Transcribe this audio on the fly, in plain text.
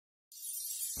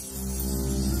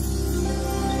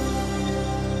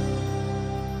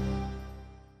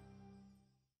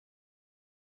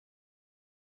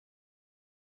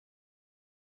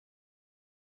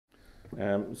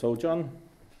So John,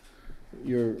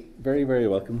 you're very, very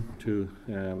welcome to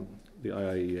the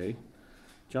IIEA.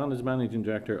 John is Managing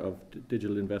Director of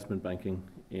Digital Investment Banking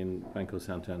in Banco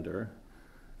Santander,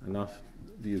 and not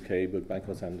the UK, but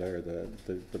Banco Santander,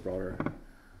 the broader,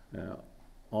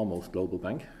 almost global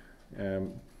bank.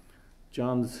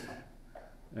 John's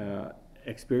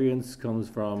experience comes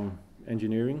from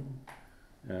engineering,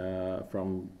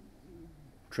 from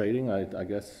trading, I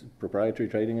guess proprietary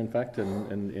trading in fact,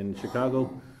 in Chicago,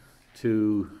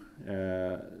 to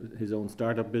his own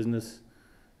startup business,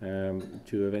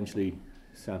 to eventually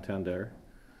Santander,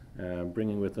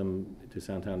 bringing with him to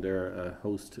Santander a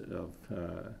host of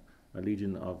a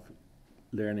legion of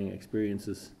learning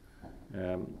experiences,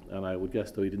 and I would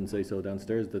guess, though he didn't say so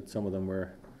downstairs, that some of them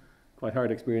were quite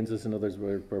hard experiences and others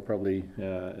were probably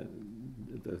the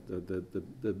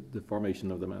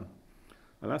formation of the man.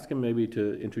 I'll ask him maybe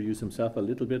to introduce himself a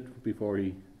little bit before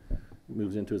he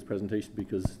moves into his presentation,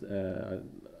 because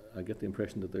I get the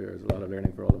impression that there's a lot of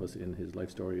learning for all of us in his life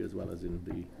story as well as in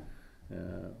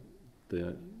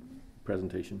the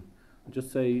presentation. I'll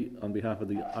just say on behalf of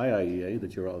the IIEA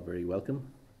that you're all very welcome.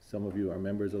 Some of you are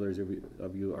members, others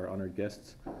of you are honoured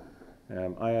guests.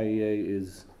 IIEA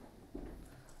is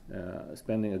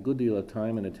spending a good deal of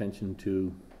time and attention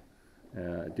to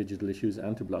digital issues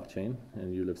and to blockchain,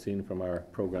 and you'll have seen from our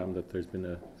program that there's been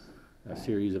a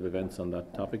series of events on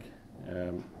that topic,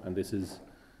 and this is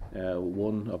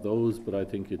one of those, but I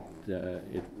think it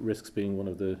risks being one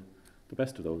of the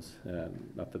best of those,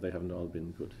 not that they haven't all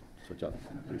been good. So John,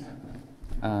 please.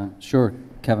 Sure,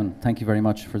 Kevin, thank you very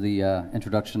much for the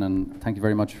introduction, and thank you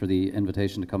very much for the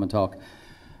invitation to come and talk.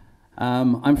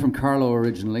 I'm from Carlow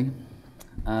originally,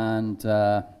 and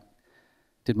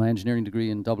did my engineering degree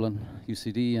in Dublin,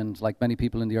 UCD, and like many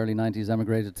people in the early 90s,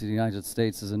 emigrated to the United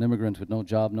States as an immigrant with no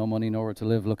job, no money, nowhere to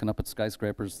live, looking up at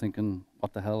skyscrapers, thinking,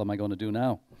 what the hell am I going to do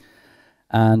now?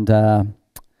 And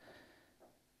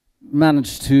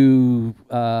managed to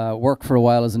work for a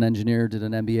while as an engineer, did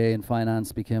an MBA in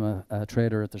finance, became a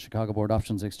trader at the Chicago Board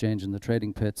Options Exchange in the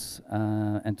trading pits,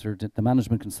 entered the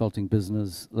management consulting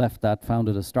business, left that,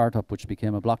 founded a startup which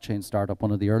became a blockchain startup, one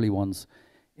of the early ones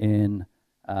in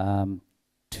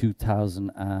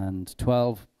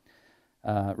 2012,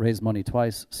 raised money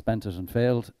twice, spent it and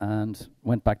failed, and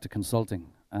went back to consulting,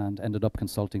 and ended up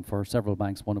consulting for several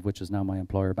banks, one of which is now my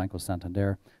employer, Banco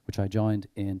Santander, which I joined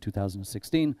in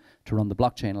 2016 to run the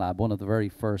blockchain lab, one of the very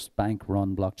first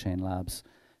bank-run blockchain labs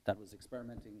that was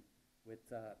experimenting with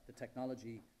the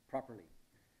technology properly.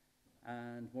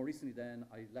 And more recently then,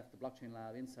 I left the blockchain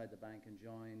lab inside the bank and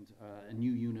joined a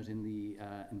new unit in the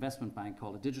investment bank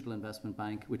called a digital investment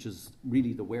bank, which is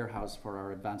really the warehouse for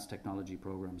our advanced technology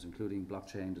programs, including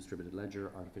blockchain, distributed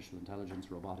ledger, artificial intelligence,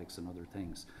 robotics, and other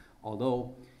things.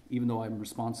 Although, even though I'm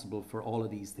responsible for all of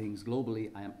these things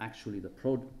globally, I am actually the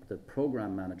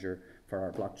program manager for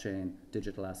our blockchain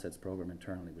digital assets program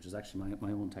internally, which is actually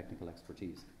my own technical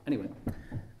expertise. Anyway,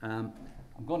 I'm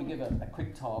going to give a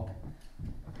quick talk.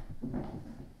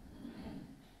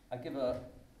 I give a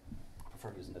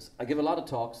lot of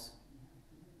talks.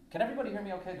 Can everybody hear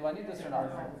me okay? Do I need this or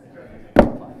not?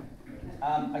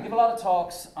 I give a lot of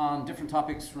talks on different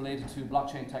topics related to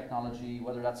blockchain technology,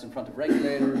 whether that's in front of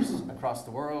regulators across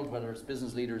the world, whether it's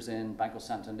business leaders in Banco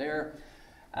Santander,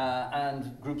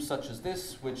 and groups such as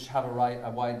this, which have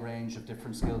a wide range of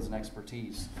different skills and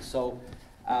expertise. So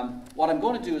what I'm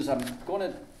going to do is I'm going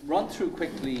to run through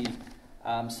quickly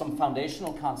some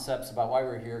foundational concepts about why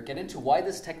we're here, get into why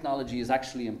this technology is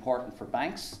actually important for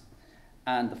banks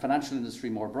and the financial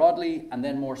industry more broadly, and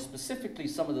then more specifically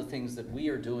some of the things that we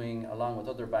are doing along with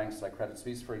other banks like Credit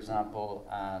Suisse, for example,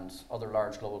 and other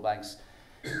large global banks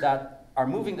that are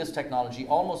moving this technology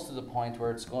almost to the point where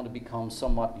it's going to become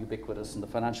somewhat ubiquitous in the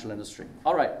financial industry.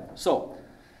 All right, so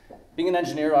being an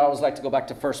engineer, I always like to go back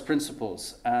to first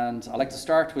principles, and I like to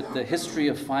start with the history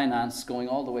of finance going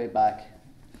all the way back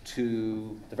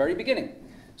to the very beginning.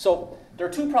 So there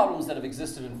are two problems that have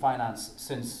existed in finance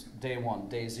since day one,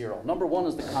 day zero. Number one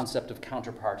is the concept of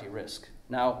counterparty risk.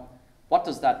 Now, what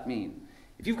does that mean?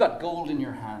 If you've got gold in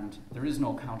your hand, there is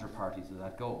no counterparty to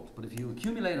that gold. But if you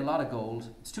accumulate a lot of gold,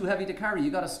 it's too heavy to carry.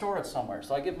 You've got to store it somewhere.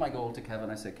 So I give my gold to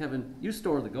Kevin. I say, Kevin, you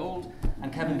store the gold.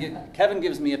 And Kevin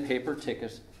gives me a paper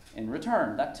ticket in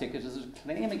return. That ticket is a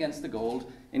claim against the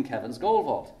gold in Kevin's gold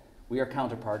vault. We are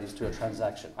counterparties to a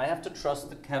transaction. I have to trust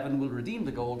that Kevin will redeem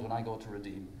the gold when I go to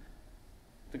redeem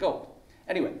the gold.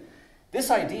 Anyway, this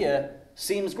idea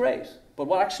seems great, but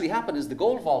what actually happened is the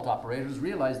gold vault operators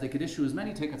realized they could issue as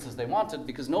many tickets as they wanted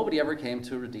because nobody ever came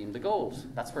to redeem the gold.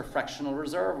 That's where fractional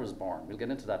reserve was born. We'll get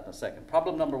into that in a second.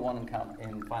 Problem number one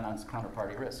in finance,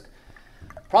 counterparty risk.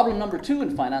 Problem number 2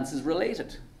 in finance is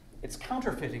related. It's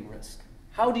counterfeiting risk.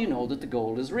 How do you know that the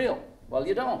gold is real? Well,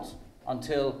 you don't,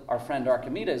 until our friend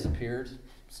Archimedes appeared.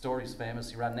 Story's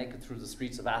famous. He ran naked through the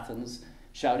streets of Athens,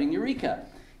 shouting, "Eureka!"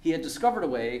 He had discovered a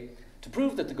way to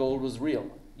prove that the gold was real,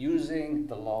 using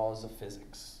the laws of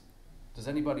physics. Does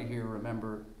anybody here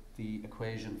remember the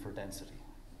equation for density?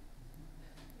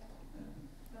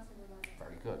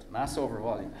 Very good. Mass over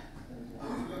volume.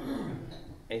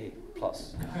 A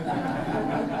plus.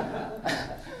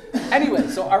 Anyway,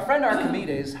 so our friend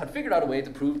Archimedes had figured out a way to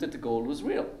prove that the gold was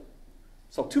real.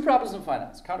 So 2 problems in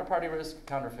finance: counterparty risk,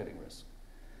 counterfeiting risk.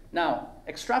 Now,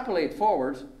 extrapolate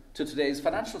forward to today's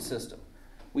financial system.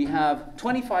 We have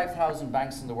 25,000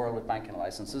 banks in the world with banking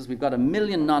licenses. We've got 1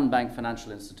 million non-bank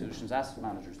financial institutions, asset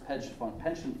managers,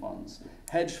 pension funds,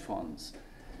 hedge funds,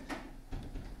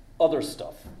 other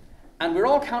stuff. And we're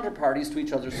all counterparties to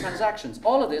each other's transactions.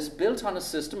 All of this built on a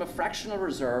system of fractional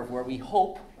reserve where we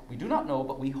hope, we do not know,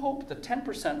 but we hope that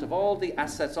 10% of all the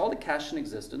assets, all the cash in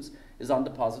existence is on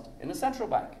deposit in a central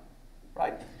bank,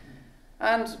 right?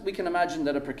 And we can imagine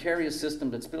that a precarious system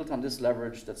that's built on this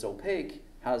leverage that's opaque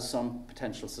has some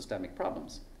potential systemic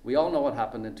problems. We all know what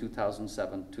happened in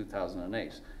 2007,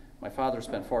 2008. My father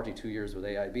spent 42 years with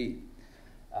AIB.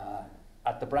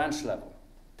 At the branch level,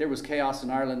 there was chaos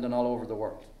in Ireland and all over the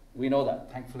world. We know that.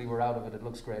 Thankfully, we're out of it. It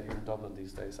looks great here in Dublin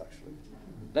these days, actually.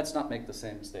 Let's not make the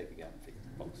same mistake again,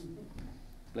 folks.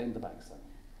 Blame the banks then.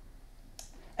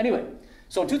 Anyway,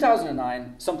 so in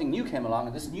 2009, something new came along,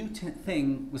 and this new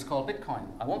thing was called Bitcoin.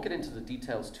 I won't get into the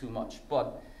details too much,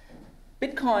 but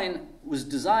Bitcoin was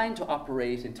designed to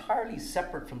operate entirely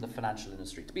separate from the financial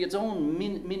industry, to be its own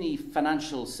mini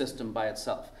financial system by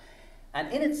itself. And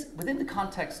within the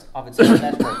context of its own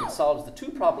network, it solves the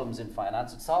 2 problems in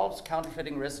finance. It solves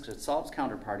counterfeiting risks, it solves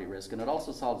counterparty risk, and it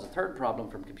also solves a 3rd problem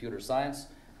from computer science,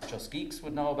 which us geeks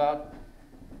would know about.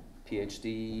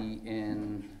 PhD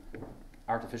in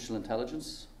artificial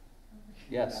intelligence?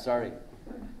 Yes, sorry.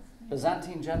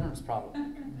 Byzantine generals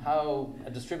problem. How a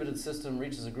distributed system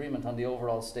reaches agreement on the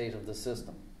overall state of the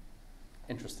system.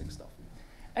 Interesting stuff.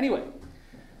 Anyway,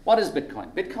 what is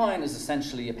Bitcoin? Bitcoin is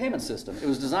essentially a payment system. It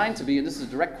was designed to be, and this is a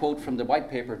direct quote from the white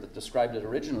paper that described it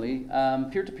originally,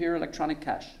 peer-to-peer electronic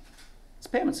cash. It's a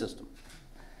payment system.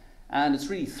 And it's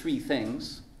really 3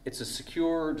 things. It's a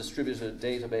secure distributed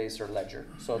database or ledger.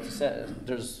 So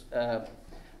there's a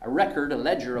record, a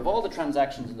ledger of all the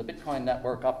transactions in the Bitcoin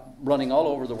network running all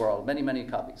over the world, many, many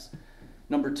copies.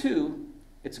 Number 2,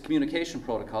 it's a communication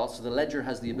protocol, so the ledger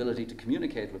has the ability to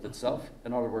communicate with itself.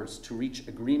 In other words, to reach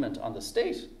agreement on the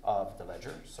state of the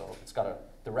ledger, so it's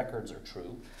got the records are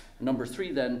true. And number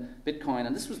 3 then, Bitcoin,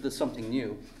 and this was something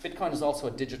new, Bitcoin is also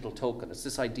a digital token. It's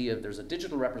this idea of there's a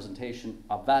digital representation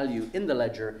of value in the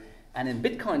ledger, and in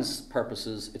Bitcoin's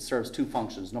purposes, it serves 2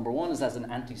 functions. Number 1 is as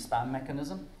an anti-spam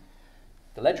mechanism.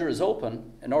 The ledger is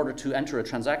open. In order to enter a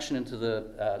transaction into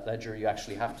the ledger, you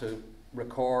actually have to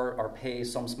record or pay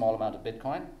some small amount of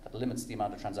Bitcoin. That limits the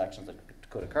amount of transactions that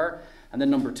could occur. And then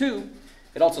number 2,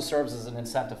 it also serves as an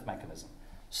incentive mechanism.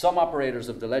 Some operators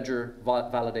of the ledger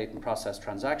validate and process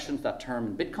transactions. That term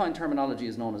in Bitcoin terminology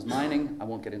is known as mining. I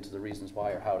won't get into the reasons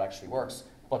why or how it actually works.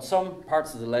 But some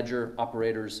parts of the ledger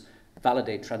operators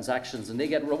validate transactions, and they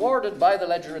get rewarded by the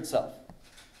ledger itself.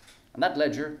 And that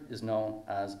ledger is known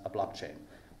as a blockchain.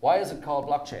 Why is it called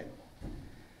blockchain?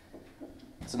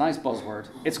 It's a nice buzzword.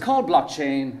 It's called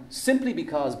blockchain simply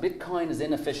because Bitcoin is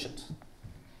inefficient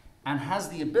and has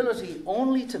the ability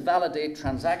only to validate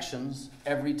transactions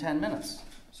every 10 minutes.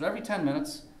 So every 10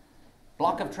 minutes,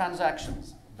 block of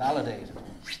transactions, validated.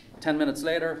 10 minutes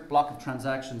later, block of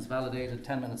transactions validated.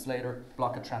 10 minutes later,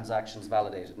 block of transactions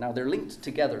validated. Now they're linked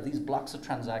together. These blocks of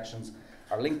transactions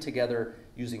are linked together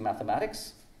using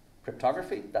mathematics,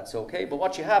 cryptography, that's okay. But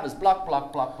what you have is block,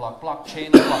 block, block, block, block,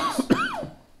 chain of blocks.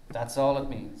 That's all it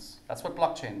means. That's what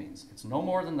blockchain means. It's no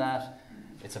more than that.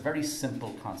 It's a very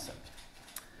simple concept.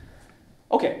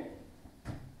 Okay.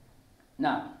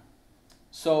 Now,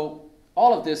 so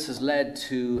all of this has led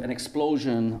to an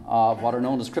explosion of what are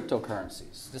known as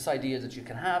cryptocurrencies. This idea that you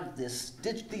can have these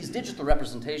digital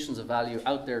representations of value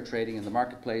out there trading in the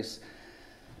marketplace.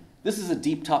 This is a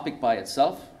deep topic by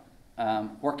itself.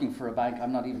 Working for a bank,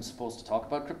 I'm not even supposed to talk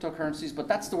about cryptocurrencies, but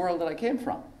that's the world that I came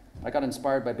from. I got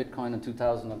inspired by Bitcoin in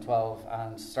 2012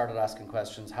 and started asking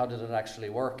questions. How did it actually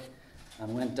work?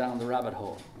 And went down the rabbit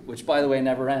hole, which, by the way,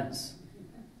 never ends.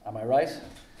 Am I right?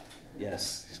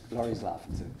 Yes, Laurie's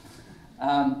laughing too.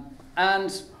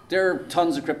 And there are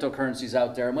tons of cryptocurrencies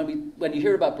out there. And when you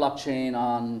hear about blockchain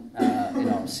on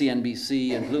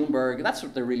CNBC and Bloomberg, that's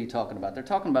what they're really talking about. They're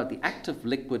talking about the active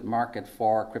liquid market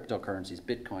for cryptocurrencies,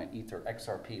 Bitcoin, Ether,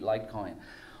 XRP, Litecoin.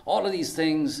 All of these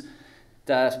things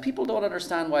that people don't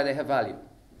understand why they have value.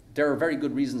 There are very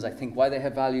good reasons, I think, why they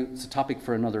have value. It's a topic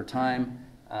for another time.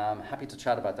 Happy to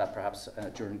chat about that perhaps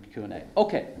during Q&A.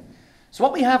 Okay, so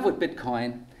what we have with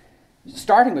Bitcoin,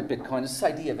 starting with Bitcoin, is this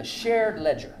idea of a shared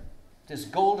ledger, this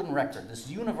golden record, this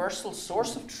universal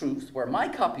source of truth where my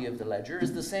copy of the ledger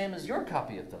is the same as your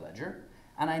copy of the ledger,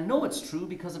 and I know it's true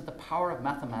because of the power of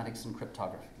mathematics and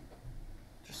cryptography.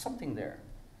 There's something there.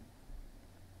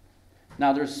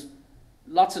 Now, there's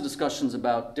lots of discussions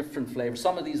about different flavors.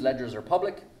 Some of these ledgers are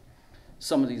public.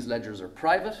 Some of these ledgers are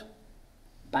private.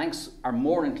 Banks are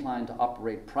more inclined to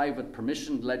operate private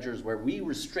permissioned ledgers where we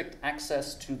restrict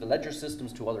access to the ledger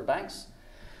systems to other banks.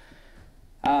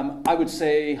 I would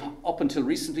say up until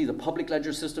recently, the public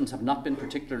ledger systems have not been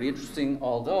particularly interesting,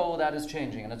 although that is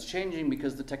changing. And it's changing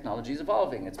because the technology is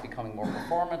evolving. It's becoming more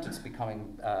performant, it's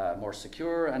becoming more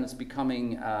secure, and it's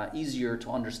becoming easier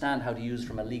to understand how to use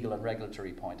from a legal and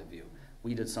regulatory point of view.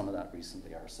 We did some of that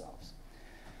recently ourselves.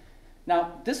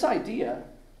 Now, this idea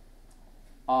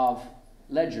of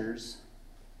ledgers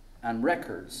and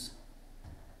records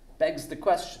begs the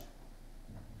question,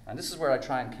 and this is where I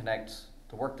try and connect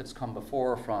the work that's come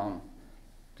before from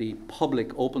the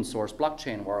public open source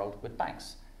blockchain world with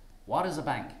banks. What is a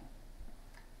bank?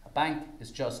 A bank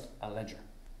is just a ledger.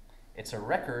 It's a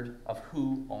record of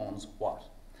who owns what.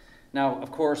 Now,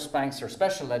 of course, banks are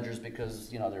special ledgers because,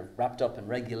 they're wrapped up in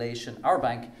regulation. Our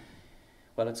bank,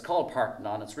 well, it's called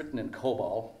Parthenon. It's written in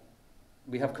COBOL.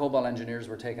 We have COBOL engineers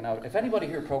we're taking out. If anybody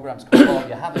here programs COBOL,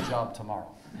 you have a job tomorrow.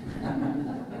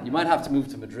 You might have to move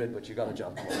to Madrid, but you got a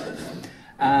job tomorrow.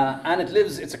 And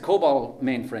it's a COBOL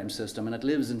mainframe system, and it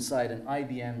lives inside an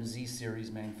IBM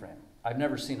Z-series mainframe. I've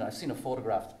never seen it. I've seen a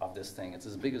photograph of this thing. It's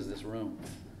as big as this room.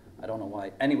 I don't know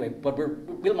why. Anyway, but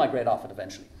we'll migrate off it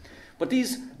eventually. But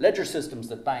these ledger systems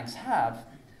that banks have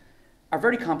are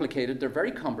very complicated, they're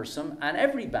very cumbersome, and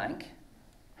every bank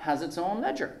has its own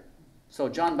ledger. So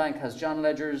John Bank has John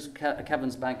ledgers,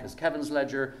 Kevin's Bank has Kevin's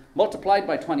ledger, multiplied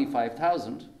by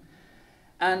 25,000.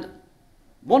 And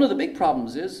one of the big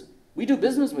problems is we do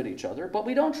business with each other, but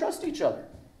we don't trust each other,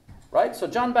 right? So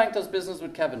John Bank does business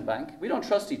with Kevin Bank. We don't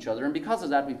trust each other, and because of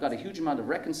that, we've got a huge amount of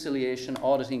reconciliation,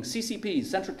 auditing, CCPs,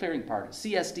 central clearing parties,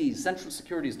 CSDs, central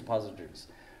securities depositories,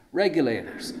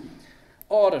 regulators,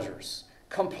 auditors,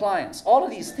 compliance, all of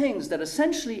these things that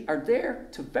essentially are there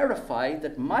to verify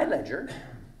that my ledger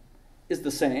is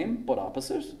the same, but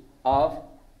opposite, of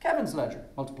Kevin's ledger,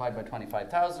 multiplied by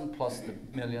 25,000 plus the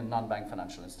million non-bank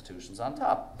financial institutions on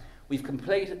top. We've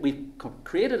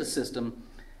created a system,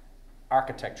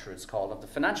 architecture it's called, of the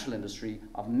financial industry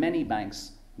of many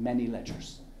banks, many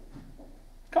ledgers.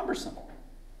 Cumbersome.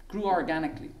 Grew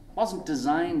organically. Wasn't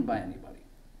designed by anybody.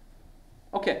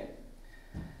 Okay.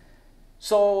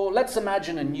 So let's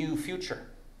imagine a new future.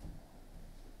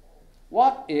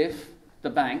 What if the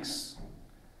banks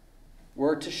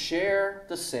were to share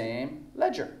the same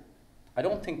ledger? I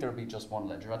don't think there'd be just one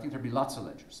ledger. I think there'd be lots of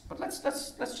ledgers. But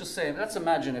let's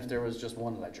imagine if there was just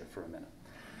one ledger for a minute.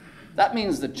 That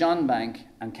means that John Bank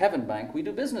and Kevin Bank, we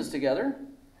do business together.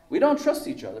 We don't trust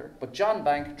each other, but John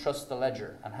Bank trusts the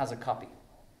ledger and has a copy.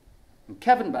 And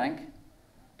Kevin Bank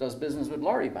does business with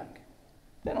Laurie Bank.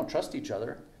 They don't trust each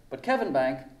other, but Kevin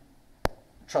Bank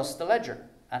trusts the ledger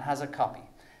and has a copy.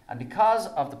 And because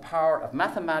of the power of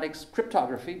mathematics,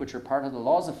 cryptography, which are part of the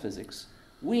laws of physics,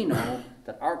 we know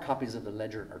that our copies of the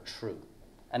ledger are true.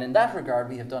 And in that regard,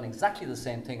 we have done exactly the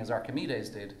same thing as Archimedes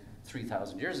did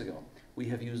 3,000 years ago. We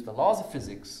have used the laws of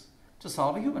physics to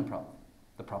solve a human problem,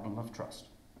 the problem of trust,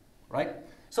 right?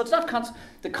 So it's not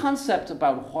the concept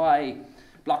about why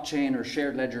blockchain or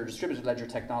shared ledger, distributed ledger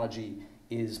technology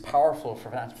is powerful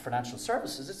for financial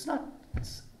services.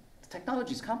 The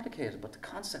technology is complicated, but the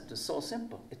concept is so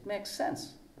simple. It makes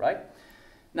sense, right?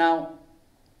 Now,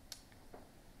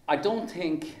 I don't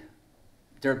think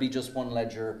there'll be just one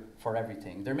ledger for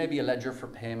everything. There may be a ledger for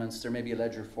payments, there may be a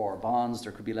ledger for bonds,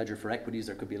 there could be a ledger for equities,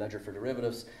 there could be a ledger for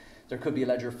derivatives, there could be a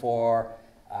ledger for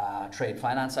trade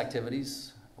finance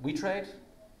activities. We trade?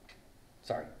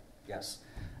 Sorry, yes.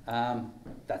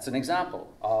 That's an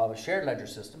example of a shared ledger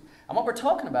system. And what we're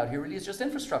talking about here really is just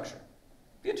infrastructure.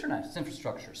 The internet is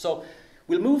infrastructure. So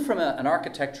we'll move from an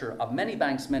architecture of many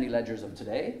banks, many ledgers of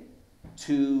today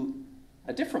to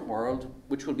a different world,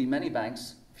 which will be many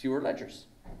banks, fewer ledgers.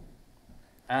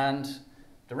 And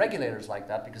the regulators like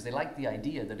that because they like the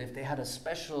idea that if they had a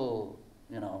special,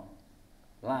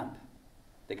 lamp,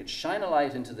 they could shine a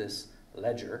light into this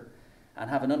ledger and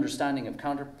have an understanding of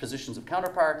positions of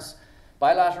counterparts,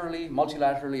 bilaterally,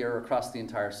 multilaterally, or across the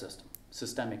entire system.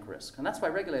 Systemic risk. And that's why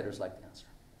regulators like the answer.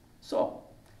 So,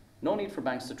 no need for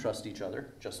banks to trust each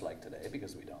other, just like today,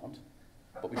 because we don't.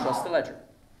 but we trust the ledger.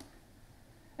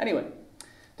 Anyway,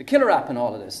 the killer app in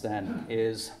all of this then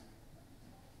is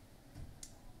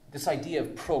this idea of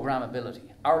programmability.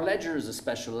 Our ledger is a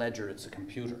special ledger, it's a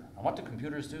computer. And what do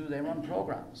computers do? They run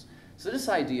programs. So this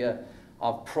idea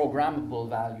of programmable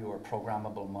value or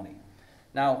programmable money.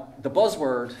 Now, the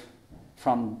buzzword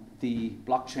from the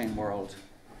blockchain world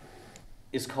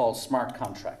is called smart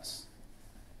contracts.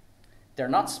 They're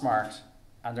not smart,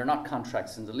 and they're not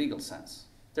contracts in the legal sense.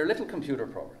 They're little computer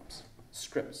programs,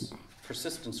 scripts.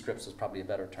 Persistent scripts is probably a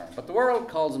better term. But the world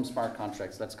calls them smart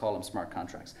contracts. Let's call them smart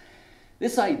contracts.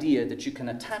 This idea that you can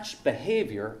attach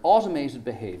behavior, automated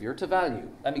behavior, to value.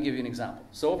 Let me give you an example.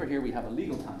 So over here we have a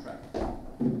legal contract.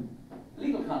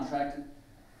 Legal contract,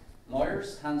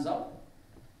 lawyers, hands up.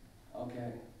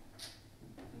 Okay.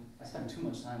 I spend too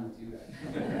much time with you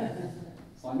guys.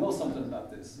 So I know something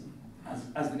about this,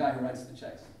 as the guy who writes the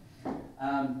checks.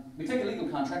 We take a legal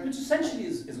contract, which essentially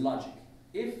is logic.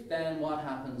 If, then, what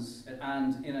happens,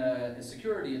 and in a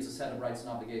security, it's a set of rights and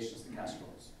obligations, the cash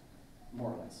flows,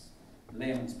 more or less,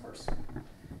 layman's person.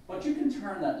 But you can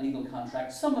turn that legal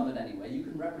contract, some of it anyway, you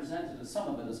can represent it as some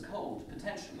of it as code,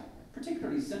 potentially.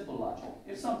 Particularly simple logic.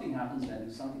 If something happens, then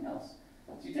do something else.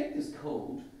 So you take this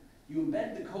code, you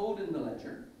embed the code in the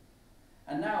ledger,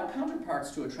 and now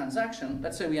counterparts to a transaction,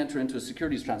 let's say we enter into a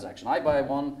securities transaction. I buy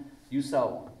one, you sell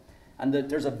one. And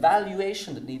there's a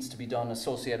valuation that needs to be done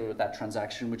associated with that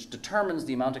transaction, which determines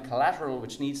the amount of collateral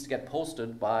which needs to get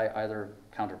posted by either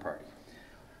counterparty.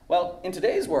 Well, in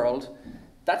today's world,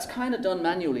 that's kind of done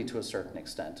manually to a certain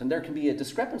extent. And there can be a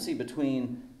discrepancy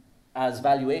between, as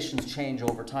valuations change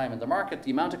over time in the market, the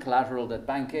amount of collateral that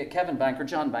Bank A, Kevin Bank or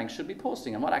John Bank should be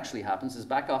posting. And what actually happens is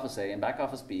back office A and back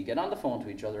office B get on the phone to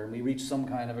each other and we reach some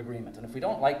kind of agreement. And if we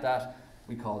don't like that,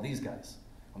 we call these guys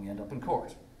and we end up in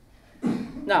court.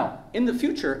 Now, in the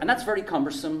future, and that's very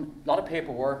cumbersome, a lot of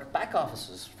paperwork, back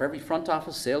offices. For every front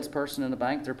office salesperson in a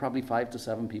bank, there are probably 5 to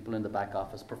 7 people in the back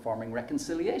office performing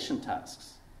reconciliation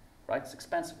tasks. Right? It's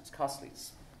expensive, it's costly,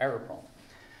 it's error prone.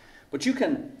 But you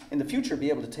can, in the future, be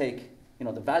able to take,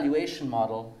 the valuation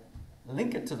model,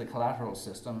 link it to the collateral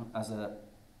system as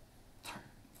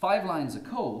 5 lines of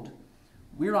code.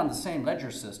 We're on the same ledger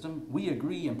system. We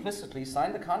agree implicitly,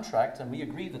 sign the contract, and we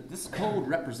agree that this code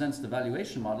represents the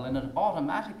valuation model, and it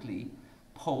automatically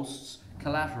posts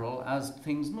collateral as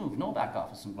things move. No back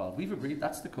office involved. We've agreed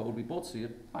that's the code. We both see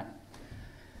it. Fine.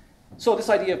 So this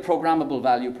idea of programmable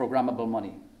value, programmable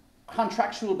money.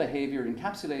 Contractual behavior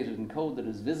encapsulated in code that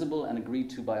is visible and agreed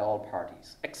to by all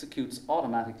parties. Executes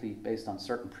automatically based on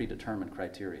certain predetermined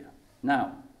criteria.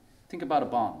 Now, think about a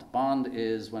bond. Bond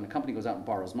is when a company goes out and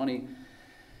borrows money,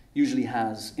 usually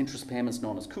has interest payments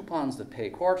known as coupons that pay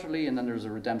quarterly, and then there's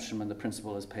a redemption when the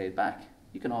principal is paid back.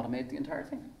 You can automate the entire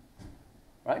thing,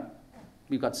 right?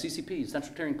 We've got CCPs,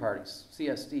 central clearing parties,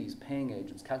 CSDs, paying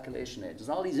agents, calculation agents,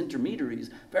 all these intermediaries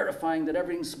verifying that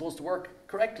everything's supposed to work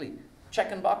correctly,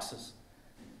 checking boxes.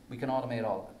 We can automate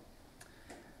all of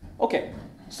it. Okay,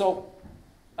 so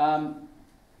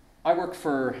I work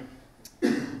for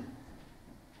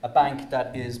a bank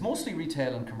that is mostly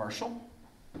retail and commercial.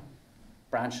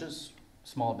 Branches,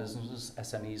 small businesses,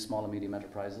 SMEs, small and medium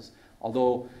enterprises.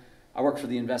 Although I work for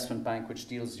the investment bank, which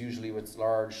deals usually with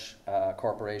large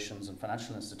corporations and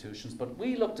financial institutions, but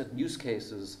we looked at use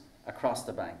cases across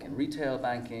the bank, in retail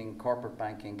banking, corporate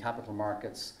banking, capital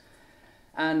markets.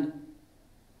 And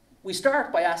we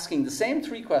start by asking the same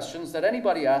 3 questions that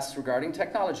anybody asks regarding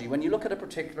technology. When you look at a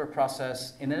particular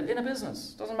process in a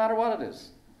business, doesn't matter what it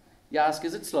is. You ask,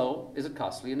 is it slow, is it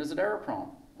costly, and is it error prone?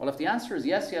 Well, if the answer is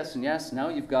yes, yes, and yes, now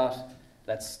you've got,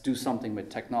 let's do something with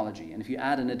technology. And if you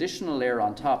add an additional layer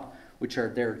on top, which are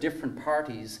there are different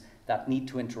parties that need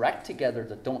to interact together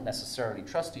that don't necessarily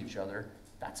trust each other,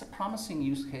 that's a promising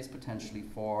use case potentially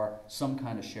for some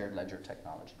kind of shared ledger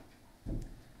technology.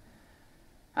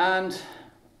 And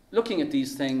looking at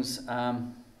these things,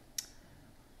 how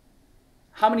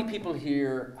many people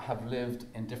here have lived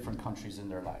in different countries in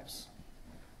their lives?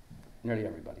 Nearly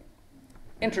everybody.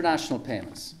 International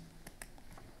payments.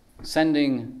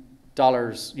 Sending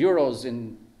euros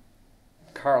in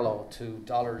Carlo to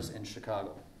dollars in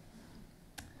Chicago.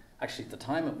 Actually, at the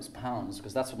time it was pounds,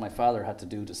 because that's what my father had to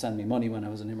do to send me money when I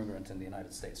was an immigrant in the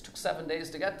United States. It took 7 days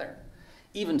to get there.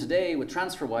 Even today, with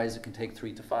TransferWise, it can take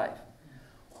 3 to 5.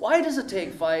 Why does it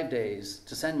take 5 days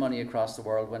to send money across the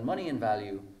world when money and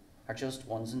value are just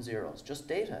ones and zeros, just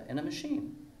data in a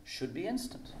machine? Should be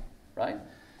instant, right?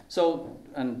 So,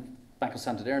 and Banco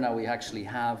Santander now, we actually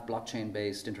have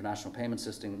blockchain-based international payment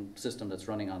system that's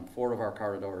running on 4 of our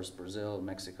corridors: Brazil,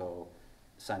 Mexico,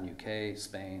 San UK,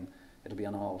 Spain. It'll be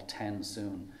on all 10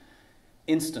 soon.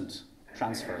 Instant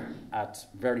transfer at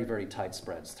very, very tight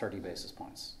spreads, 30 basis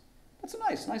points. That's a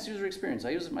nice user experience. I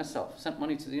use it myself. Sent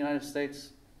money to the United States.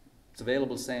 It's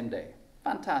available same day.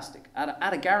 Fantastic.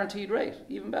 At a guaranteed rate,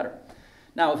 even better.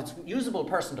 Now, if it's usable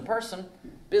person to person,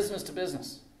 business to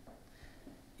business.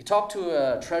 You talk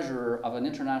to a treasurer of an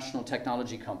international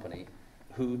technology company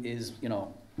who is,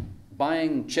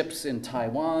 buying chips in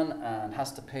Taiwan and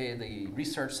has to pay the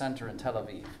research center in Tel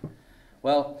Aviv.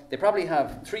 Well, they probably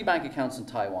have 3 bank accounts in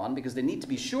Taiwan because they need to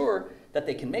be sure that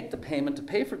they can make the payment to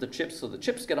pay for the chips so the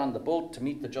chips get on the boat to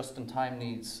meet the just-in-time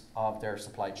needs of their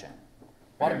supply chain.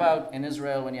 What about in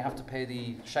Israel when you have to pay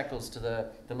the shekels to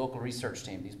the local research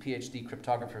team, these PhD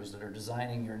cryptographers that are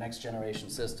designing your next generation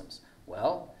systems?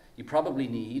 Well, you probably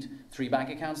need 3 bank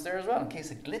accounts there as well in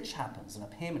case a glitch happens and a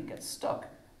payment gets stuck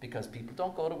because people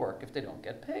don't go to work if they don't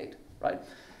get paid, right?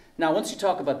 Now, once you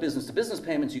talk about business-to-business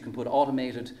payments, you can put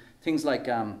automated things like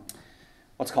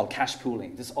what's called cash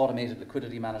pooling, this automated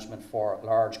liquidity management for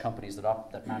large companies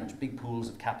that manage big pools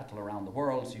of capital around the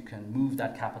world. You can move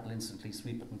that capital instantly,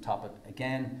 sweep it and top it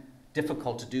again.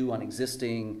 Difficult to do on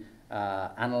existing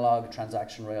analog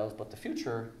transaction rails, but the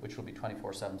future, which will be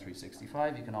 24/7,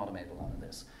 365, you can automate a lot of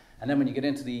this. And then when you get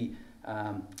into the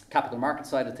capital market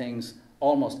side of things,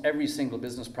 almost every single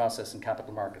business process in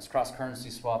capital markets,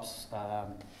 cross-currency swaps,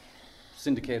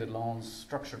 syndicated loans,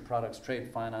 structured products, trade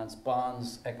finance,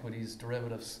 bonds, equities,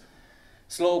 derivatives,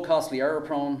 slow, costly,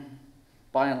 error-prone,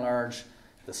 by and large,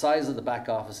 the size of the back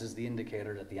office is the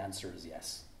indicator that the answer is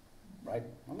yes, right?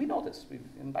 And we know this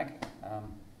in banking.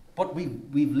 But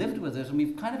we've lived with it and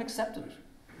we've kind of accepted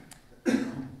it.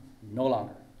 No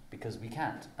longer, because we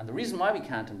can't. And the reason why we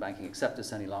can't in banking accept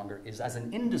this any longer is as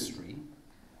an industry,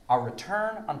 our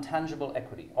return on tangible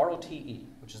equity, ROTE,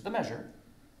 which is the measure,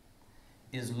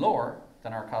 is lower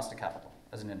than our cost of capital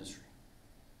as an industry.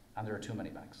 And there are too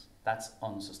many banks. That's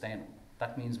unsustainable.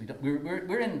 That means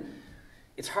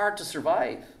it's hard to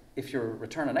survive if your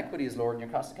return on equity is lower than your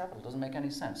cost of capital. It doesn't make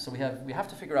any sense. So we have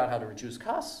to figure out how to reduce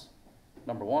costs,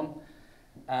 number one.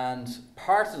 And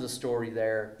part of the story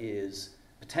there is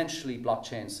potentially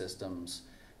blockchain systems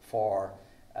for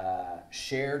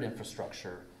shared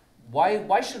infrastructure.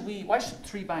 Why should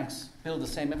 3 banks build the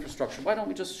same infrastructure? Why don't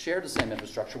we just share the same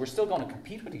infrastructure? We're still going to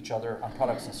compete with each other on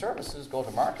products and services, go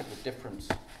to market with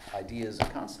different ideas and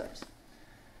concepts.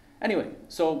 Anyway,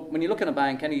 so when you look at a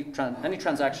bank, any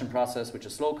transaction process which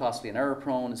is slow, costly, and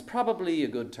error-prone is probably a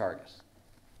good target.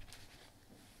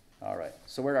 All right,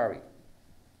 so where are we?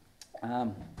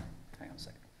 Hang on a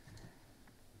second.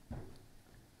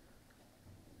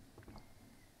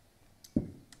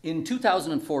 In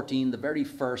 2014, the very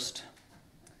first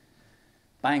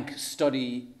bank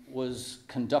study was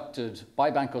conducted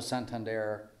by Banco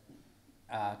Santander,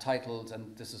 titled,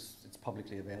 and it's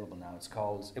publicly available now,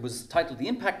 it was titled The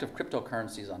Impact of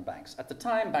Cryptocurrencies on Banks. At the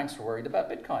time, banks were worried about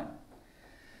Bitcoin.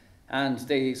 And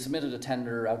they submitted a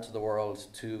tender out to the world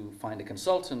to find a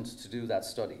consultant to do that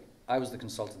study. I was the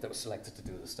consultant that was selected to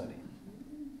do the study.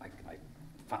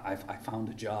 I found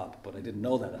a job, but I didn't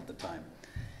know that at the time.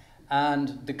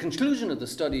 And the conclusion of the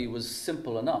study was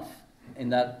simple enough in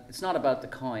that it's not about the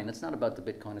coin, it's not about the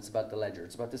Bitcoin, it's about the ledger.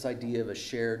 It's about this idea of a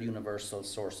shared universal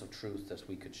source of truth that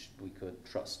we could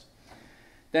trust.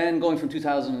 Then going from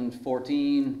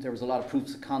 2014, there was a lot of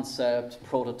proofs of concept,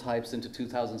 prototypes into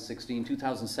 2016.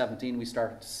 2017, we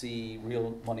started to see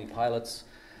real money pilots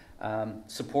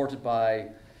supported by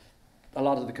a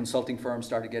lot of the consulting firms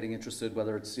started getting interested,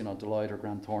 whether it's Deloitte or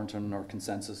Grant Thornton or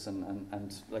Consensus,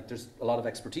 and like there's a lot of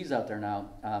expertise out there now.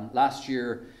 Last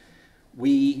year,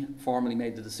 we formally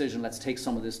made the decision, let's take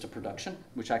some of this to production,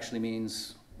 which actually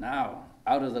means now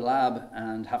out of the lab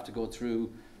and have to go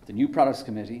through the new products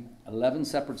committee, 11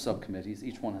 separate subcommittees,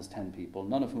 each one has 10 people,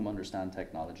 none of whom understand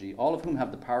technology, all of whom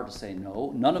have the power to say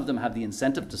no, none of them have the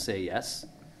incentive to say yes.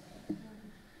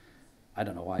 I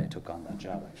don't know why I took on that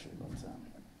job actually, but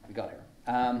we got here.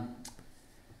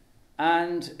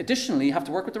 And additionally, you have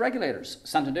to work with the regulators.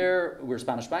 Santander, we're a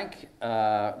Spanish bank.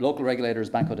 Local regulator is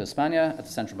Banco de España at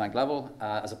the central bank level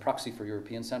as a proxy for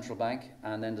European Central Bank.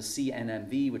 And then the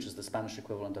CNMV, which is the Spanish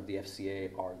equivalent of the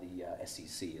FCA or the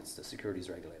SEC. It's the securities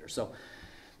regulator. So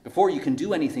before you can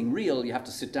do anything real, you have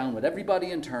to sit down with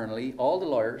everybody internally, all the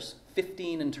lawyers,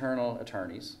 15 internal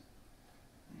attorneys.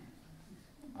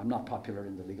 I'm not popular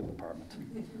in the legal department.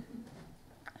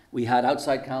 We had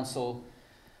outside counsel,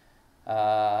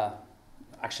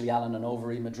 actually Allen and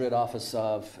Overy, Madrid office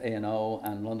of A&O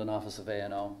and London office of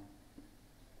A&O.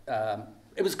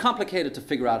 It was complicated to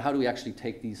figure out how do we actually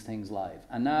take these things live.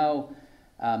 And now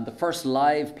the first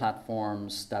live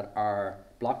platforms that are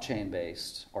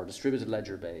blockchain-based or distributed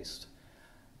ledger-based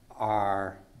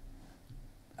are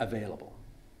available.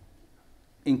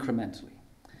 incrementally.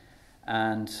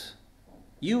 And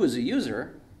you as a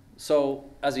user, so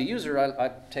as a user,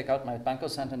 I take out my Banco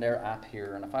Santander app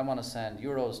here, and if I want to send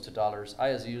euros to dollars, I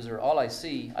as a user, all I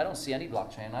see, I don't see any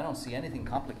blockchain, I don't see anything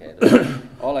complicated.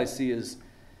 All I see is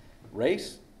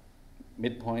rate,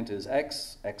 midpoint is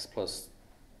X plus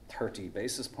 30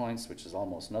 basis points, which is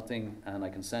almost nothing, and I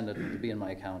can send it to be in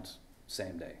my account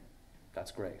same day.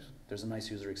 That's great. There's a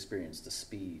nice user experience, the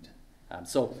speed.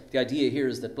 So the idea here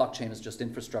is that blockchain is just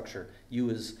infrastructure. You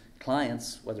as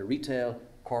clients, whether retail,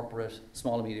 corporate,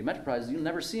 small and medium enterprises, you'll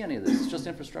never see any of this. It's just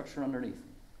infrastructure underneath.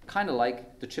 Kind of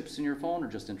like the chips in your phone are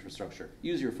just infrastructure.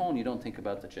 Use your phone, you don't think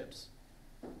about the chips,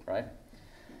 right?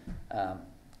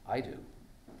 I do,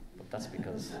 but that's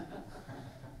because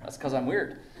I'm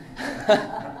weird.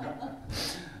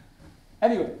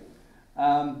 Anyway,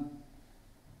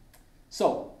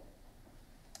 so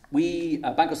we,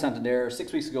 Banco Santander,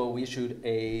 6 weeks ago, we issued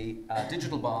a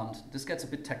digital bond. This gets a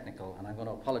bit technical, and I'm going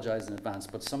to apologize in advance,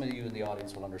 but some of you in the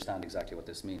audience will understand exactly what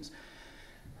this means.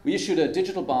 We issued a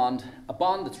digital bond, a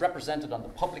bond that's represented on the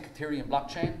public Ethereum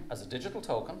blockchain as a digital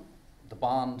token. The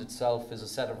bond itself is a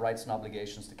set of rights and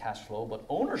obligations to cash flow, but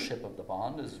ownership of the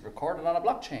bond is recorded on a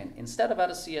blockchain instead of at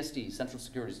a CSD, Central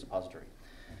Securities Depository.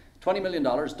 $20 million,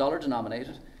 dollar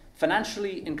denominated,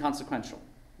 financially inconsequential.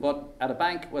 But at a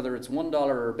bank, whether it's $1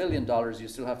 or $1 billion, you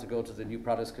still have to go to the New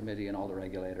Products Committee and all the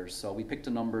regulators. So we picked a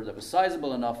number that was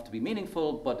sizable enough to be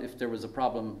meaningful, but if there was a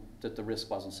problem, that the risk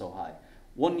wasn't so high.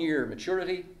 1 year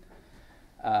maturity,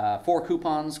 4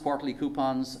 coupons, quarterly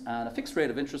coupons, and a fixed rate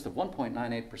of interest of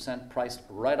 1.98% priced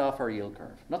right off our yield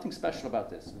curve. Nothing special about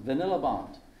this. Vanilla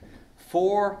bond.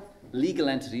 4 legal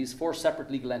entities, 4 separate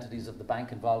legal entities of the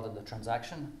bank involved in the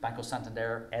transaction. Banco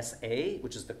Santander SA,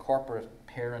 which is the corporate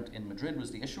parent in Madrid,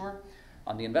 was the issuer.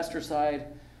 On the investor side,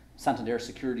 Santander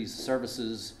Securities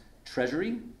Services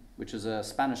Treasury, which is a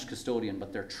Spanish custodian,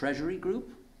 but their treasury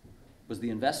group was the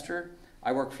investor.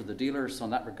 I worked for the dealer, so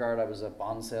in that regard, I was a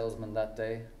bond salesman that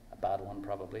day. A bad one,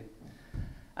 probably.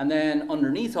 And then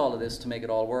underneath all of this, to make it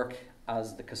all work,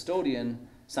 as the custodian,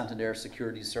 Santander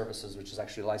Securities Services, which is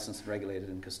actually licensed and regulated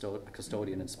in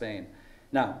custodian in Spain.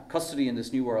 Now, custody in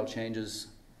this new world changes.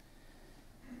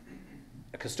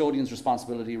 A custodian's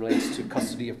responsibility relates to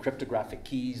custody of cryptographic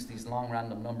keys, these long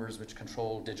random numbers which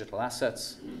control digital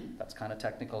assets. That's kind of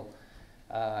technical.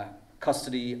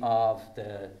 Custody of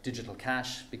the digital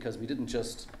cash, because we didn't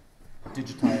just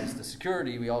digitize the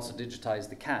security, we also digitized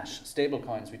the cash. Stable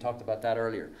coins, we talked about that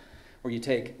earlier, where you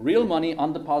take real money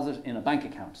on deposit in a bank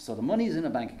account. So the money's in a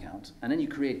bank account, and then you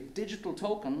create digital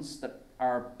tokens that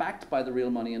are backed by the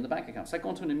real money in the bank account. It's like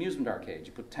going to an amusement arcade.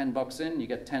 You put 10 bucks in, you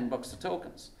get 10 bucks of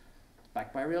tokens. It's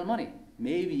backed by real money.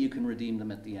 Maybe you can redeem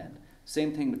them at the end.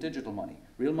 Same thing with digital money.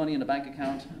 Real money in a bank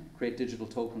account, create digital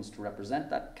tokens to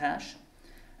represent that cash.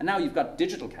 And now you've got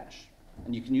digital cash,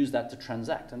 and you can use that to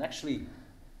transact. And actually,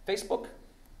 Facebook,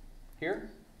 here?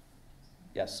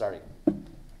 Yes, sorry, I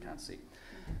can't see.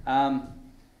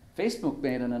 Facebook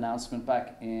made an announcement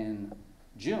back in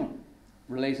June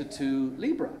related to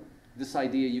Libra. This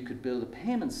idea you could build a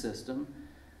payment system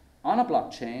on a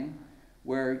blockchain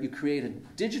where you create a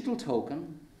digital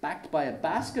token backed by a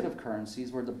basket of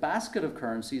currencies, where the basket of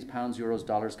currencies, pounds, euros,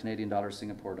 dollars, Canadian dollars,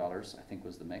 Singapore dollars, I think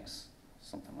was the mix,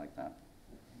 something like that.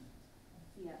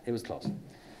 Yeah. It was close.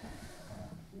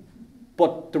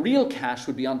 But the real cash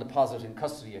would be on deposit in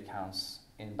custody accounts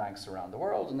in banks around the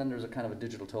world, and then there's a kind of a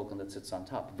digital token that sits on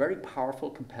top. Very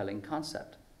powerful, compelling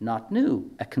concept. Not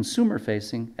new, a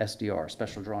consumer-facing SDR,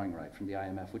 special drawing right from the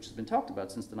IMF, which has been talked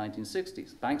about since the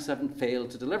 1960s. Banks haven't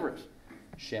failed to deliver it.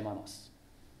 Shame on us.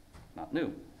 Not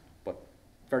new, but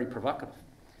very provocative.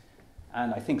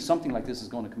 And I think something like this is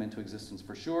going to come into existence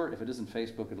for sure. If it isn't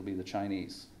Facebook, it'll be the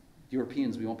Chinese. The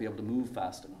Europeans, we won't be able to move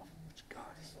fast enough, which, God,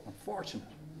 is unfortunate.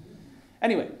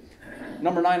 Anyway,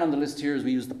 number 9 on the list here is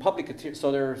we use the public Ethereum.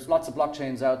 So there's lots of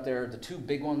blockchains out there. The 2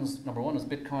 big ones, number 1 is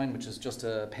Bitcoin, which is just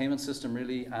a payment system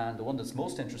really, and the one that's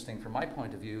most interesting from my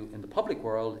point of view in the public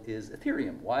world is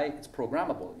Ethereum. Why? It's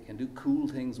programmable. You can do cool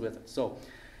things with it. So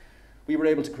we were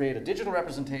able to create a digital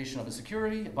representation of a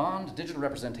security, a bond, a digital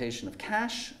representation of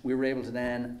cash. We were able to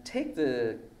then take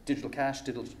the digital cash,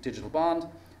 digital bond,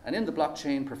 and in the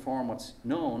blockchain perform what's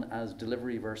known as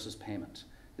delivery versus payment.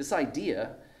 This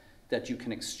idea that you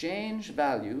can exchange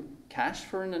value, cash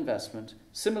for an investment,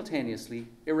 simultaneously,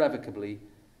 irrevocably,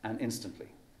 and instantly.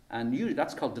 And usually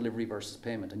that's called delivery versus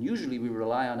payment. And usually we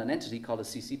rely on an entity called a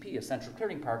CCP, a central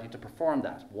clearing party, to perform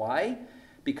that. Why?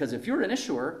 Because if you're an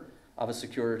issuer of a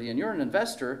security and you're an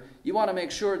investor, you want to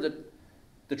make sure that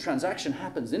the transaction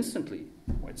happens instantly.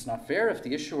 It's not fair if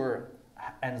the issuer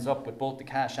ends up with both the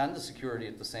cash and the security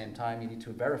at the same time, you need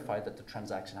to verify that the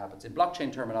transaction happens. In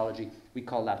blockchain terminology, we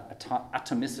call that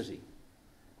atomicity.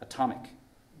 Atomic.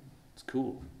 It's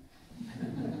cool.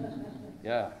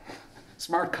 Yeah.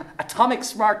 Atomic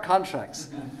smart contracts.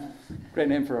 Great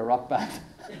name for a rock band.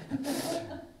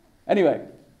 Anyway.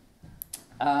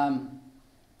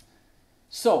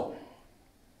 So,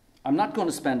 I'm not going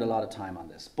to spend a lot of time on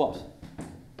this, but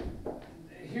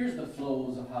here's the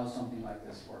flows of how something like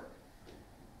this works.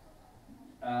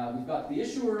 We've got the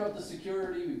issuer of the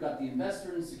security, we've got the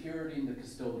investor in security, and the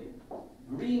custodian.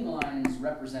 Green lines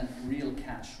represent real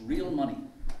cash, real money.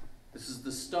 This is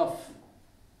the stuff,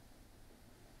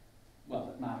 well,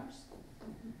 that matters.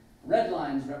 Red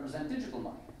lines represent digital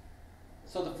money.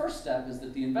 So the first step is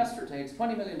that the investor takes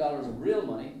 $20 million of real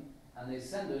money and they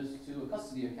send it to a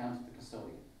custody account to the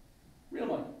custodian. Real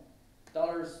money,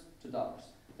 dollars to dollars.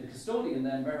 The custodian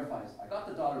then verifies, I got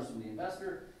the dollars from the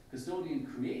investor. Custodian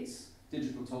creates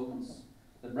digital tokens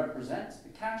that represent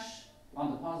the cash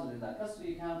on deposit in that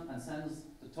custody account and sends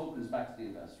the tokens back to the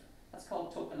investor. That's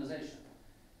called tokenization.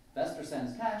 Investor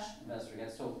sends cash, investor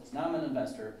gets tokens. Now I'm an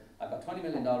investor, I've got $20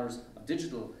 million of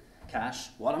digital cash.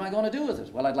 What am I going to do with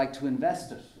it? Well, I'd like to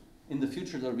invest it. In the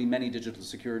future, there'll be many digital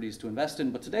securities to invest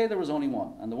in, but today there was only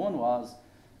one, and the one was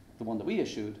the one that we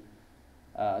issued,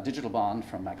 a digital bond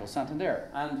from Banco Santander.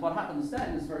 And what happens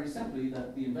then is very simply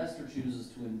that the investor chooses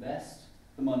to invest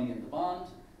the money in the bond,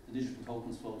 the digital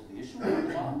tokens flow to the issuer of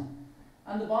the bond,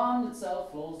 and the bond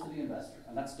itself flows to the investor.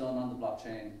 And that's done on the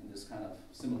blockchain in this kind of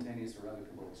simultaneous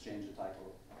irrevocable exchange of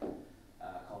title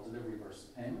called delivery versus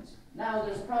payment. Now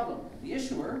there's a problem. The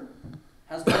issuer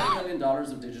has $20 million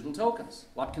of digital tokens.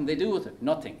 What can they do with it?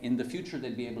 Nothing. In the future,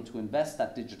 they'd be able to invest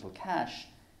that digital cash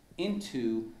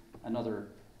into another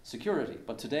security.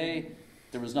 But today,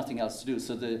 there was nothing else to do.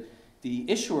 So the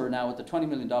issuer now with the $20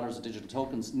 million of digital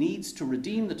tokens needs to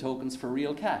redeem the tokens for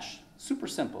real cash. Super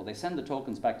simple. They send the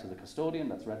tokens back to the custodian.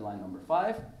 That's red line number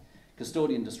 5.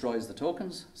 Custodian destroys the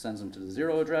tokens, sends them to the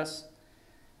 0 address.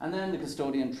 And then the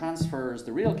custodian transfers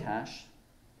the real cash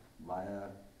via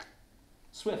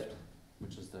SWIFT,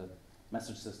 which is the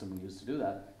message system we use to do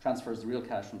that, transfers the real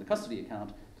cash from the custody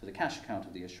account to the cash account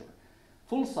of the issuer.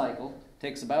 Full cycle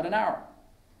takes about an hour.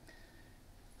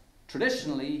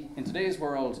 Traditionally, in today's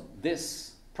world,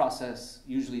 this process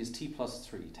usually is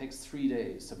T+3. It takes 3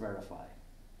 days to verify.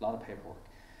 A lot of paperwork.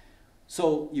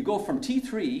 So you go from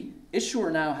T3, issuer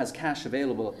now has cash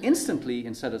available instantly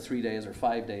instead of 3 days or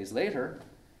 5 days later,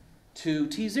 to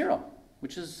T0,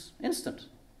 which is instant.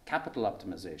 Capital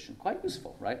optimization, quite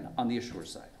useful, right, on the issuer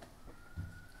side.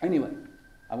 Anyway,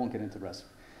 I won't get into the rest.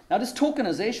 Now this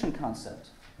tokenization concept,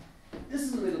 this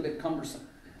is a little bit cumbersome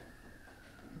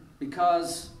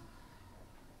because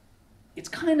it's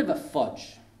kind of a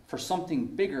fudge for something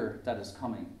bigger that is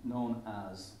coming, known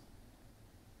as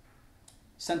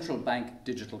central bank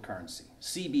digital currency,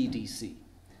 CBDC.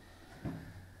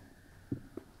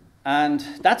 And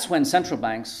that's when central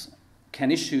banks can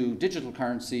issue digital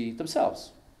currency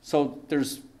themselves. So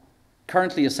there's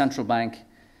currently a central bank,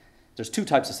 there's 2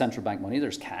 types of central bank money.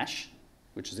 There's cash,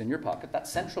 which is in your pocket.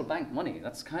 That's central bank money.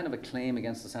 That's kind of a claim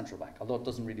against the central bank, although it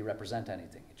doesn't really represent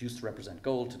anything. It used to represent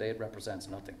gold. Today it represents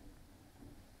nothing.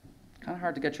 Kind of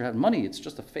hard to get your head. Money, it's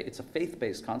just it's a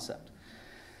faith-based concept.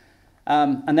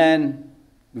 And then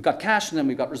we've got cash, and then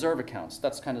we've got reserve accounts.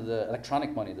 That's kind of the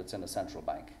electronic money that's in a central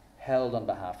bank, held on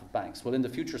behalf of banks. Well, in the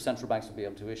future, central banks will be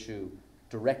able to issue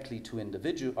directly to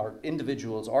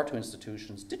individuals or to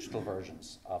institutions digital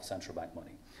versions of central bank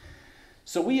money.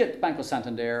 So we at Banco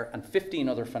Santander and 15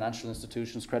 other financial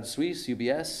institutions, Credit Suisse,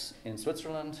 UBS in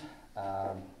Switzerland,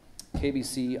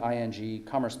 KBC, ING,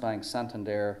 Commerzbank,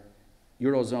 Santander,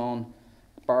 Eurozone,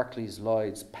 Barclays,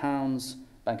 Lloyds, pounds,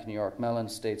 Bank of New York, Mellon,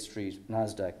 State Street,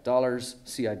 NASDAQ, dollars,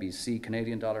 CIBC,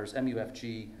 Canadian dollars,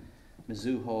 MUFG,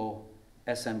 Mizuho,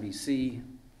 SMBC,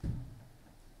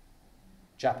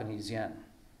 Japanese yen.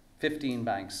 15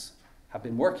 banks have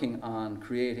been working on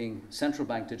creating central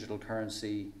bank digital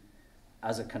currency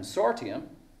as a consortium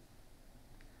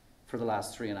for the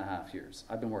last 3.5 years.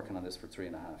 I've been working on this for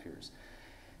 3.5 years.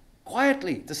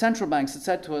 Quietly, the central banks had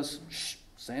said to us, shh,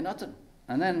 say nothing.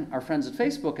 And then our friends at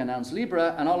Facebook announced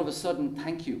Libra, and all of a sudden,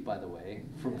 thank you, by the way,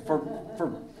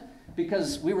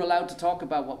 because we were allowed to talk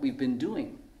about what we've been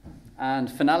doing.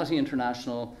 And Finality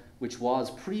International, which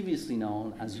was previously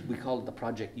known as, we called it the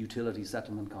Project Utility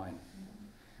Settlement Coin,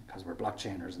 because we're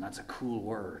blockchainers, and that's a cool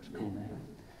word, cool name.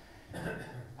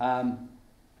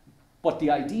 But the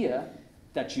idea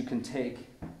that you can take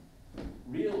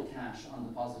real cash on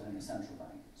deposit in a central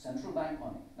bank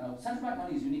money. Now, central bank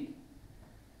money is unique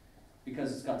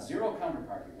because it's got 0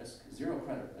 counterparty risk, 0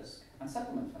 credit risk, and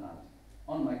settlement finality.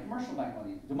 unlike commercial bank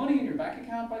money. The money in your bank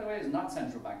account, by the way, is not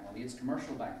central bank money, it's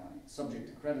commercial bank money, subject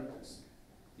to credit risk.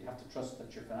 You have to trust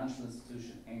that your financial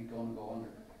institution ain't going to go under.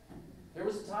 There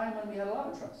was a time when we had a lot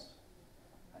of trust.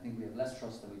 I think we have less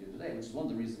trust than we do today, which is one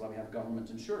of the reasons why we have government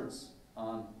insurance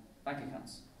on bank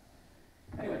accounts.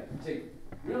 Anyway, take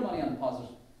real money on deposit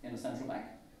in a central bank,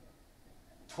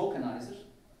 tokenize it,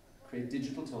 create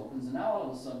digital tokens, and now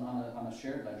all of a sudden on a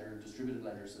shared ledger, distributed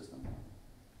ledger system,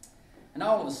 and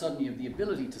now all of a sudden you have the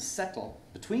ability to settle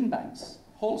between banks,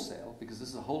 wholesale, because this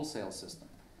is a wholesale system,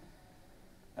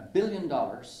 $1 billion,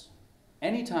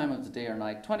 any time of the day or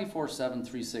night, 24/7,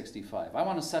 365. I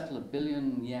want to settle 1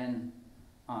 billion yen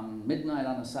on midnight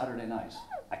on a Saturday night.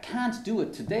 I can't do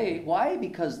it today. Why?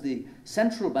 Because the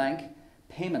central bank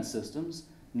payment systems,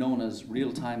 known as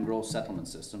real-time gross settlement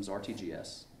systems,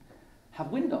 RTGS, have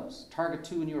windows. Target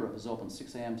 2 in Europe is open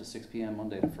 6 a.m. to 6 p.m.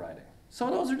 Monday to Friday.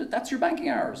 So that's your banking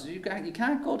hours. You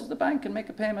can't go to the bank and make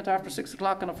a payment after 6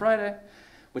 o'clock on a Friday.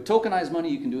 With tokenized money,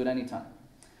 you can do it anytime.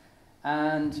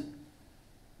 And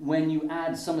when you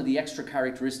add some of the extra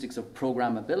characteristics of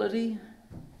programmability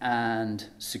and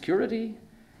security,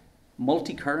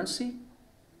 multi-currency,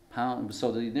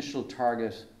 so the initial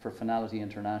target for Finality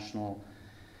International,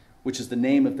 which is the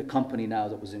name of the company now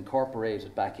that was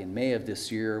incorporated back in May of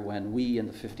this year when we and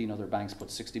the 15 other banks put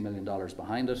 $60 million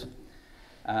behind it.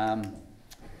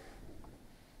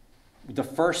 The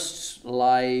first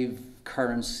live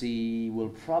currency will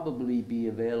probably be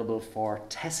available for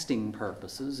testing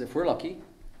purposes, if we're lucky,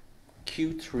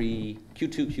 Q2,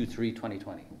 Q3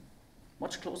 2020.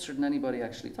 Much closer than anybody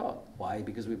actually thought. Why?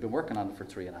 Because we've been working on it for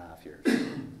 3.5 years.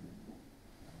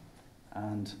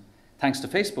 And thanks to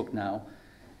Facebook now,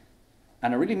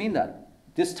 and I really mean that,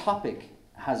 this topic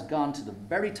has gone to the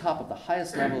very top of the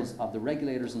highest levels of the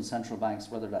regulators and central banks,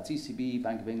 whether that's ECB,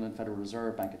 Bank of England, Federal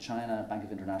Reserve, Bank of China, Bank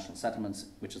of International Settlements,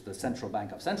 which is the central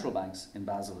bank of central banks in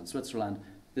Basel in Switzerland.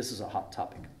 This is a hot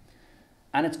topic.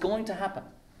 And it's going to happen.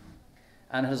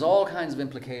 And it has all kinds of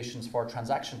implications for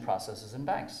transaction processes in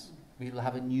banks. We will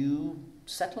have a new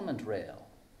settlement rail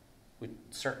with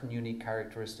certain unique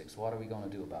characteristics. What are we going to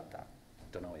do about that?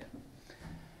 Don't know yet.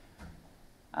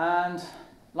 And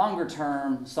longer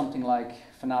term, something like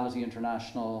Finality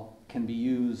International can be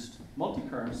used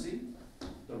multi-currency,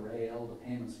 the rail, the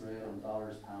payments rail in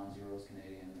dollars, pounds, euros,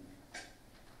 Canadian,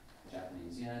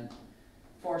 Japanese yen.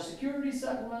 For security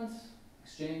settlement,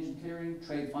 exchange and clearing,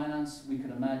 trade finance, we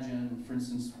could imagine, for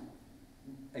instance,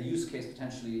 a use case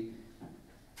potentially.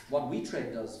 What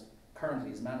WeTrade does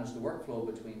currently is manage the workflow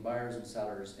between buyers and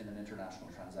sellers in an international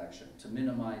transaction to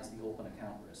minimize the open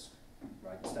account risk,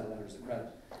 right, instead of letters of credit.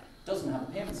 Doesn't have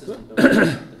a payment system, though.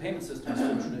 The payment system is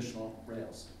still traditional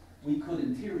rails. We could,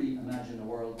 in theory, imagine a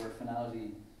world where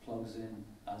Finality plugs in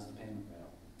as the payment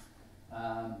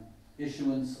rail.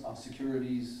 Issuance of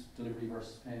securities, delivery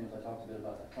versus payment, I talked a bit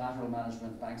about that. Collateral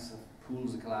management, banks have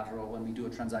pools of collateral. When we do a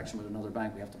transaction with another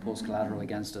bank, we have to post collateral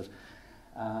against it.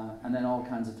 And then all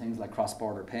kinds of things like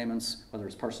cross-border payments, whether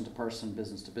it's person-to-person,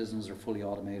 business-to-business, or fully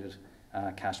automated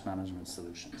cash management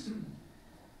solutions.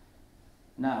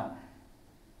 Now,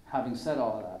 having said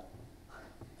all of that,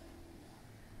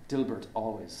 Dilbert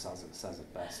always says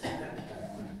it best.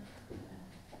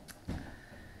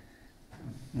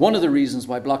 One of the reasons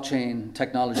why blockchain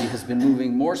technology has been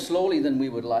moving more slowly than we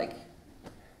would like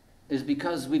is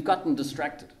because we've gotten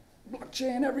distracted.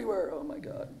 Blockchain everywhere, oh my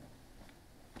God.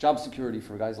 Job security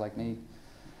for guys like me.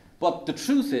 But the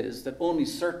truth is that only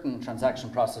certain transaction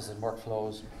processes and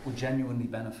workflows would genuinely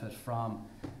benefit from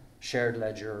shared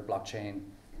ledger, blockchain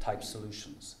type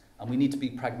solutions. And we need to be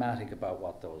pragmatic about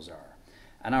what those are.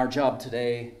 And our job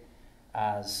today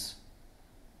as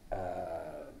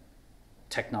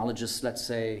technologists, let's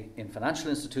say, in financial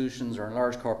institutions or in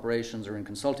large corporations or in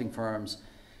consulting firms,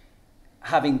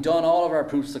 having done all of our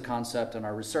proofs of concept and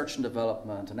our research and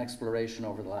development and exploration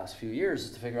over the last few years,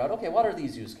 is to figure out, okay, what are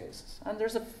these use cases? And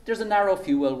there's a narrow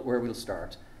few where we'll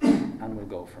start, and we'll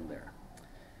go from there.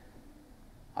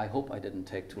 I hope I didn't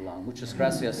take too long. Muchas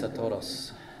gracias a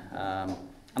todos. And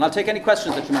I'll take any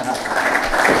questions that you might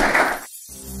have.